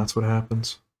book, and that's what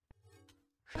happens.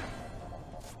 With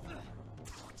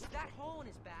that hole in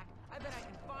his back, I bet I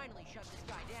can finally shut this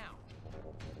guy down.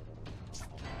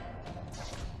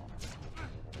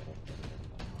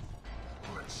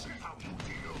 Let's see how you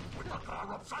deal with the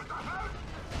car upside the head.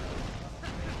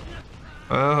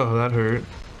 Oh, that hurt. I'm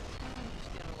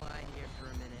just gonna lie here for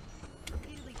a minute.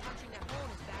 Repeatedly punching that hole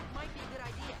in his back might be a good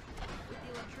idea. With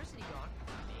the electricity gone,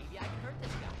 maybe I can hurt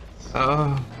this guy.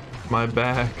 Oh, my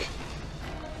back. This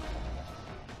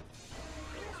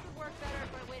would work better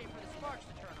if I waited for the sparks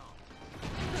to turn off.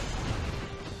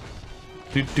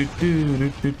 Do do do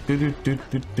do do do do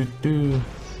do do do.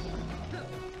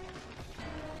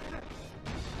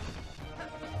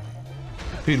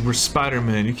 Dude, we're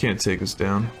Spider-Man. You can't take us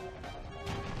down.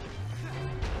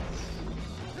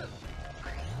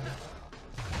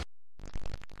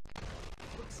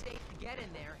 Looks safe to get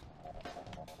in there.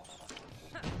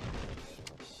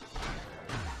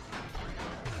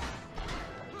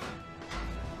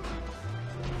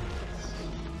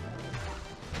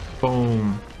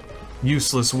 Boom.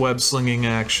 Useless web slinging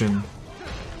action.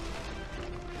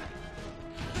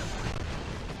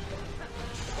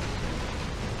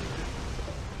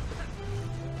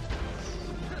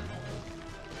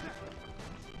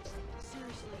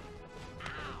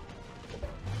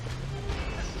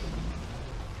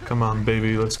 Come on,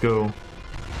 baby, let's go.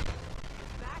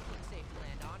 Back looks safe to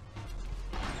land on.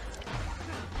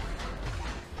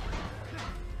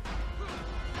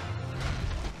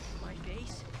 My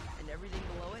face and everything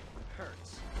below it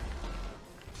hurts.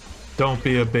 Don't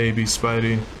be a baby,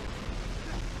 Spidey.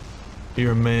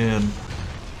 You're a man.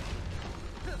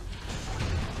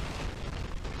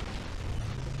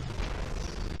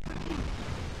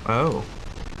 Oh.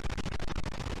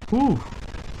 Whew.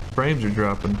 Frames are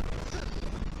dropping.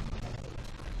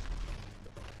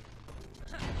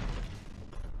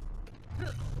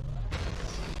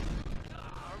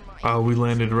 Oh, we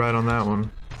landed right on that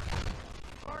one.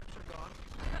 Parts are gone.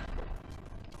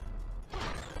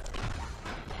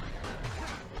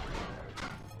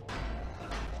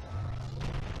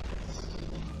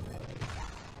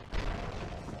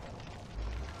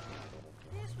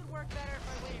 This would work better if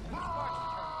I waited for the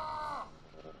sparks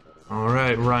to turn on.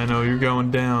 Alright, Rhino, you're going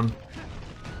down.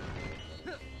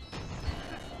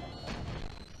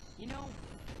 You know,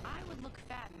 I would look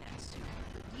fat in that suit,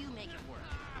 but you make it work.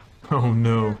 Oh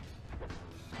no.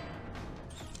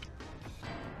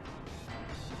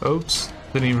 Oops.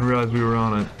 Didn't even realize we were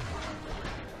on it.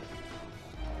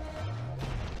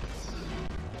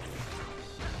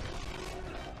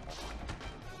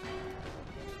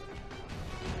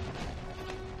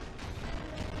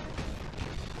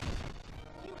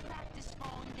 You practice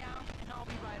falling down, and I'll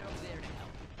be right over there to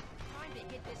help. Time to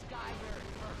hit this guy where it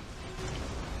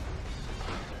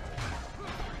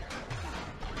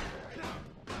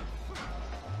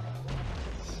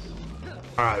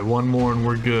hurts. Alright, one more and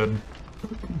we're good.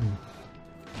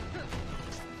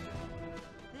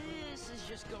 This is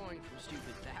just going from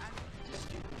stupid bad to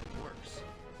stupid worse.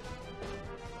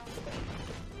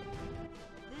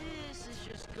 This is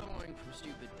just going from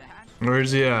stupid bad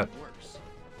Where's he at? to worse.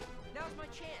 Now's my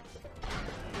chance.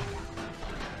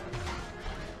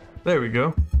 There we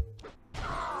go.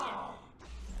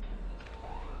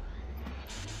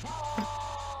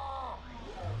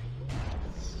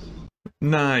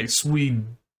 Nice, we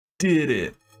did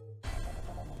it.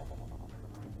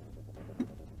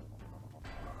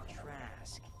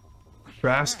 Trask.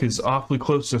 Trask is awfully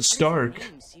close to Stark. His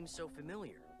name seems so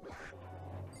familiar.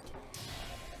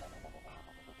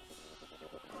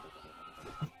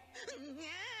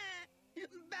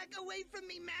 Back away from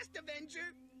me, Masked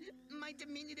Avenger! My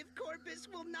diminutive corpus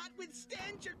will not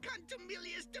withstand your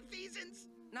contumelious defeasance!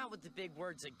 Not with the big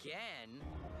words again.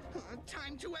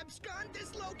 Time to abscond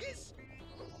this locus!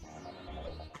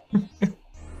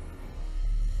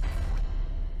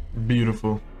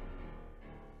 Beautiful.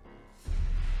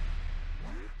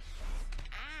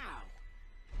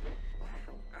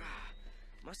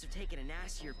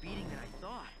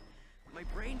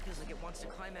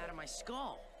 climb out of my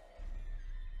skull.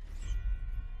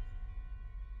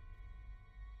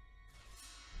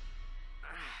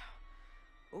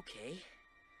 Okay.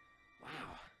 Wow.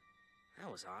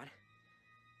 That was odd.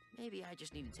 Maybe I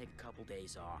just need to take a couple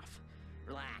days off.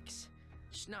 Relax.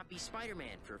 Just not be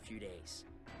Spider-Man for a few days.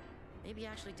 Maybe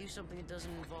actually do something that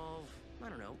doesn't involve, I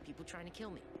don't know, people trying to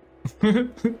kill me.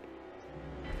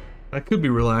 That could be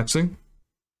relaxing.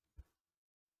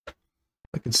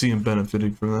 I could see him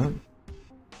benefiting from that.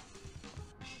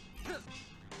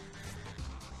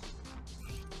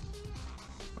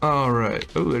 Alright.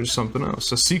 Oh, there's something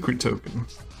else. A secret token.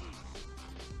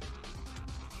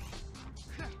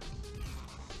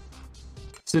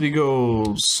 City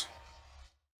goals.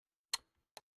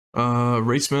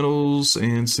 Race medals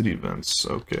and city events.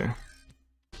 Okay.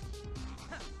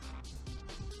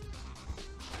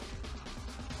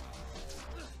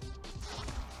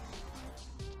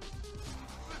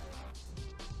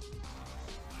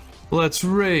 Let's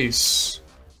race.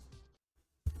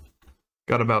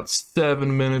 Got about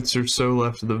 7 minutes or so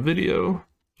left of the video.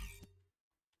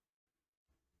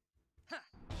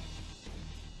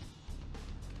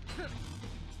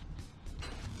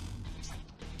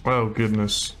 Oh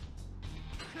goodness.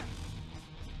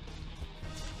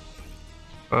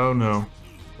 Oh no.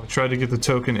 I tried to get the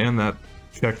token and that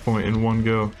checkpoint in one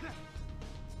go.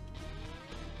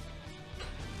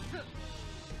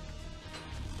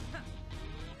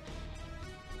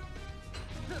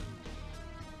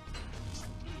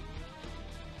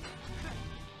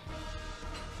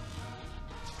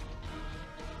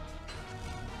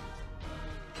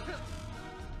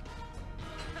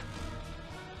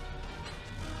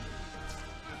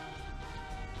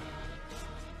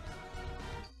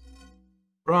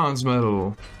 Bronze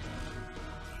medal.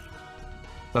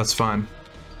 That's fine.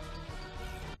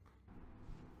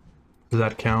 Does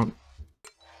that count?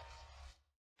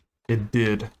 It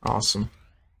did. Awesome.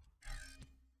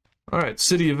 Alright,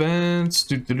 city events.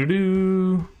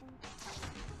 Do.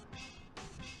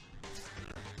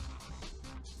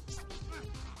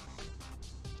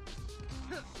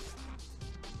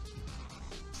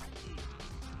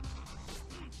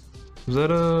 Was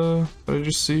that did I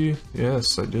just see?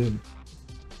 Yes, I did.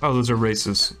 Oh, those are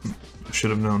races. I should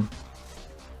have known.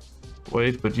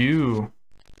 Wait, but you...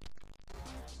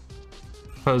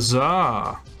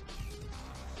 Huzzah!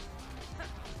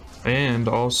 And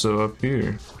also up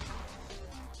here.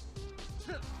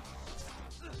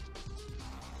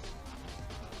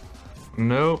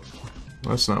 Nope.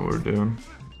 That's not what we're doing.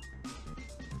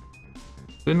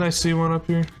 Didn't I see one up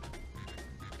here?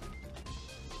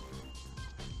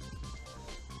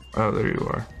 Oh, there you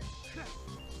are.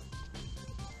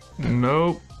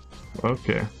 Nope.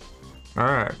 Okay.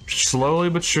 Alright. Slowly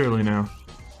but surely now.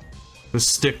 The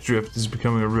stick drift is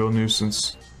becoming a real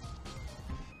nuisance.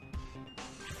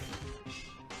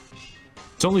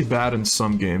 It's only bad in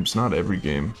some games, not every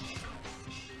game.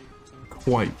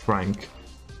 Quite frank.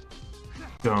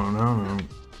 Don't.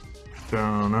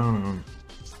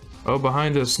 Oh,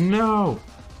 behind us. No!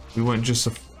 We went just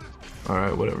a...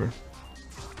 Alright, whatever.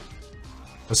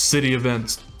 A city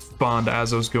event spawned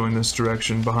as I was going this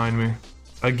direction behind me.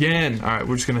 Again! Alright,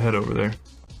 we're just gonna head over there.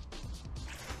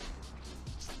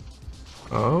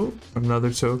 Oh,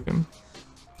 another token.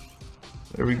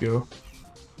 There we go.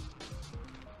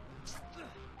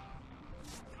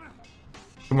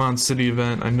 Come on, city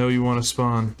event. I know you want to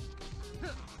spawn.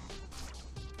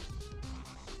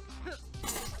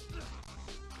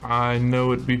 I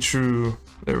know it be true.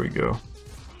 There we go.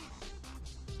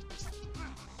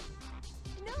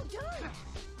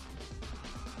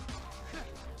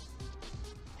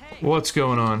 What's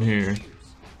going on here?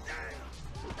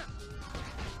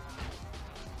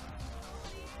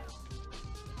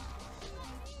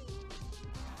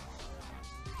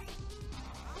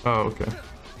 Oh, okay.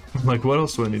 I'm like, what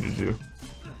else do I need to do?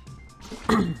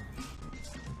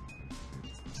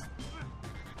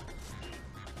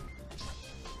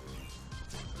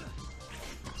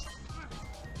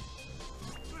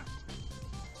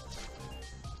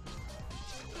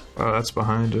 Oh, that's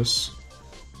behind us.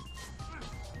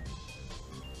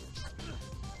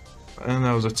 And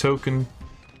that was a token.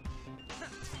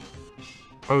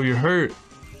 Oh, you're hurt.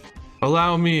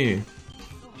 Allow me.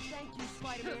 Thank you,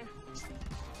 Spider-Man.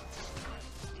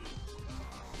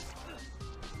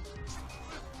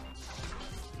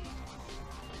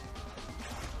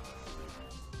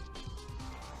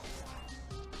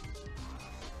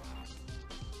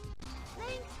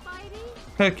 Thanks,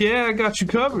 Spidey. Heck yeah, I got you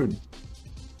covered.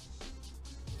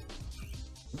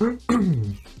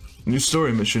 New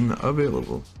story mission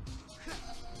available.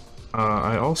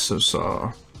 I also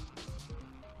saw...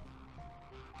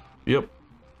 Yep.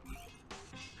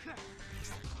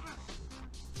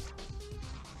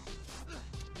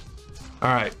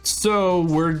 Alright, so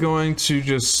we're going to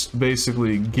just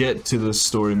basically get to this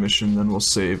story mission, then we'll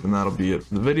save, and that'll be it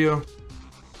for the video.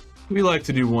 We like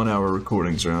to do 1 hour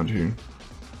recordings around here.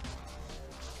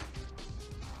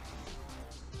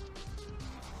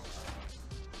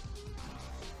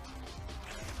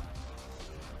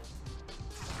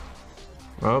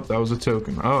 Oh, that was a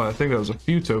token. Oh, I think that was a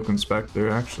few tokens back there,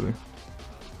 actually.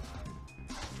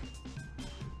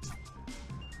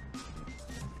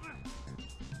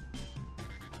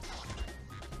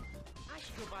 I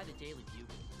should go buy the Daily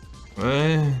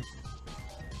Bugle.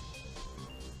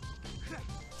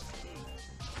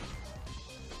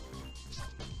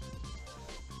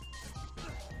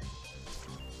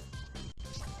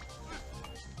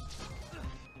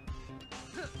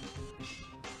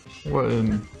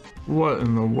 What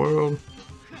in the world?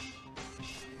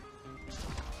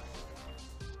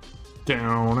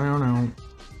 Down, down, down,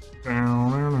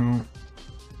 down, down, down.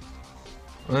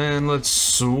 And let's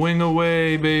swing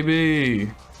away,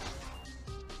 baby.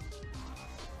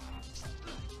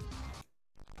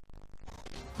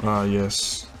 Ah,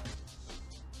 yes.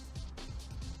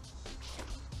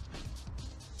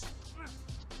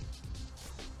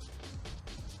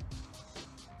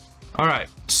 All right,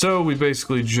 so we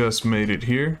basically just made it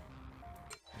here.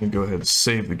 And go ahead and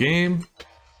save the game.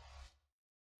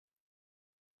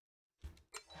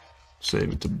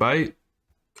 Save it to Byte.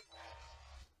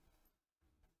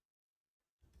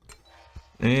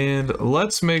 And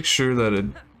let's make sure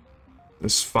that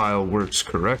this file works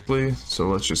correctly. So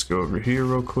let's just go over here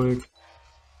real quick.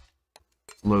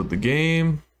 Load the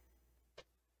game.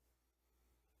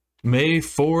 May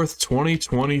 4th,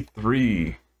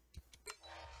 2023.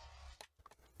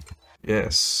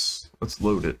 Yes, let's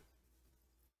load it.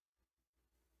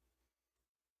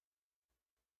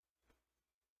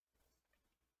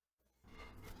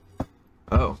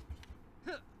 Oh.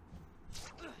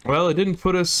 Well, it didn't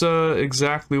put us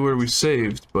exactly where we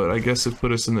saved, but I guess it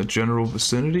put us in the general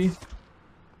vicinity.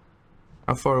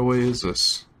 How far away is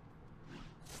this?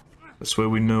 This way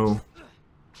we know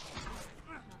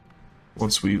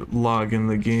once we log in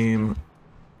the game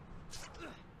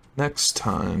next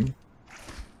time.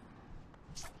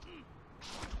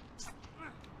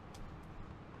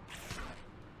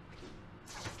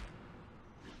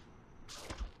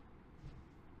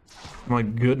 My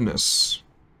goodness.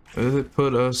 It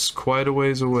put us quite a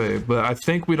ways away, but I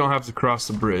think we don't have to cross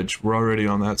the bridge. We're already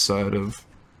on that side of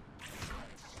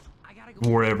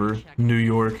wherever, New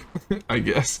York, I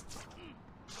guess.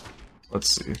 Let's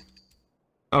see.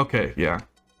 Okay, yeah.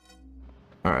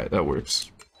 Alright, that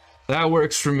works. That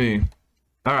works for me.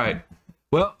 Alright.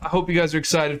 Well, I hope you guys are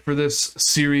excited for this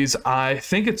series. I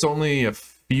think it's only a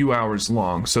few hours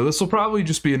long, so this will probably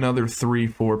just be another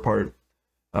 3-4 part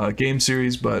game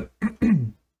series, but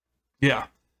yeah,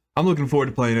 I'm looking forward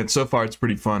to playing it. So far, it's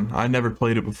pretty fun. I never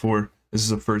played it before. This is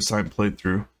the first time played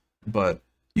through, but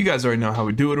you guys already know how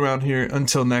we do it around here.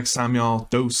 Until next time, y'all,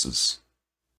 doses.